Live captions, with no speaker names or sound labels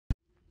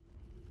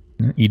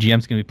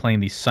EGM's going to be playing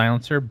the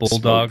Silencer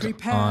Bulldog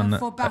on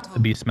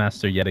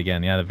Beastmaster yet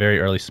again. Yeah, the very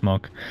early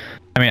smoke.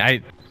 I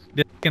mean,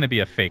 this is going to be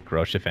a fake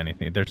Rosh, if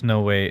anything. There's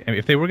no way. I mean,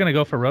 if they were going to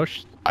go for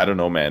Rosh... I don't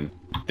know, man.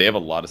 They have a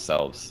lot of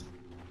selves.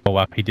 Oh,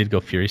 wow. He did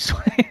go Fury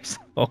Swipes.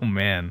 Oh,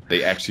 man.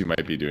 They actually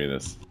might be doing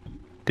this.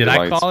 Did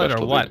I call it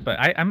or what? But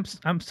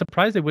I'm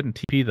surprised they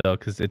wouldn't TP, though,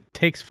 because it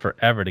takes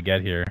forever to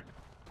get here.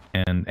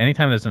 And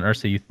anytime there's an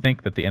Ursa, you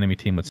think that the enemy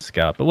team would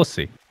scout. But we'll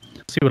see.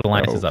 See what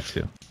Alliance is up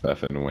to.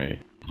 Effing way.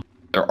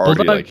 They're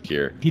already like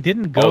here. He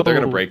didn't go. Oh, they're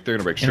gonna break. They're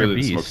gonna break. Surely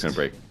the smoke's gonna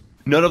break.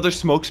 None of their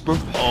smokes broke.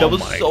 That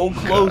was so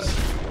close.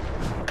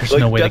 There's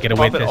no way to get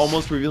away with this.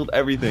 Almost revealed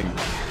everything.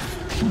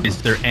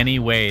 Is there any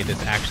way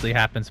this actually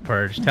happens,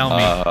 Purge? Tell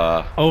me.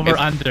 Over,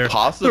 under.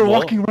 Possible. They're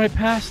walking right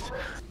past.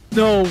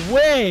 No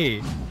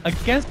way!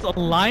 Against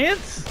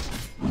Alliance?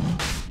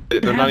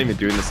 They're not even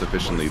doing this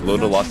efficiently.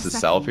 Loda lost his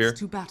self here.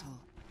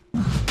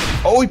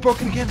 Oh, he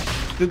broke it again.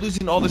 They're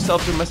losing all their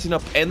selves. They're messing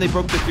up, and they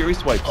broke the Fury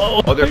Swipes.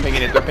 Oh, they're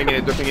pinging it. They're pinging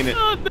it. They're pinging it.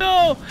 Oh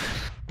no!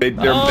 They're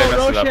messing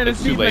Roshan up.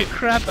 It's too late.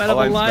 Crap out of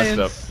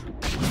Alliance.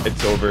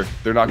 It's over.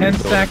 They're not going to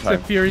 10 stacks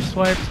of Fury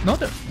Swipes. No,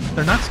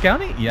 they're not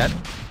scouting yet.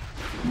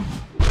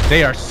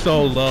 They are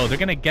so low. They're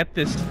gonna get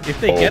this. If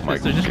they get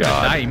this, they're just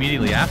gonna die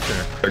immediately after.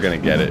 They're gonna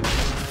get it.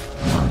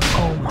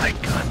 Oh my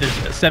god,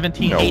 there's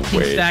 17,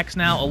 18 stacks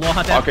now.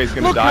 Aloha Dad. Okay, he's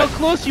gonna Look die. how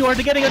close you are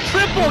to getting a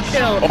triple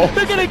kill. Oh.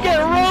 They're gonna get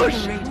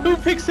Rosh. Who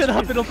picks it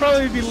up? It'll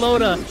probably be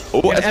Loda.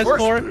 Oh, and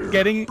S4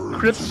 getting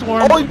Crypt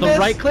Swarm. The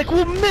right click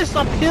will miss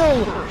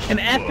uphill. And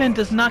FN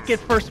does not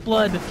get first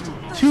blood.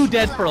 2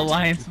 dead for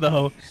Alliance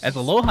though. As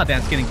Aloha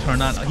Dance getting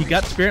turned on. He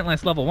got Spirit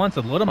Lance level 1,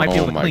 so Loda might be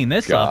able to clean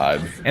this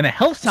up. And a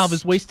health salve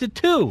is wasted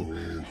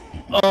too.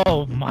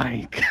 Oh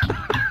my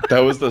god. That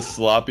was the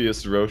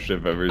sloppiest Rosh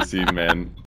I've ever seen, man.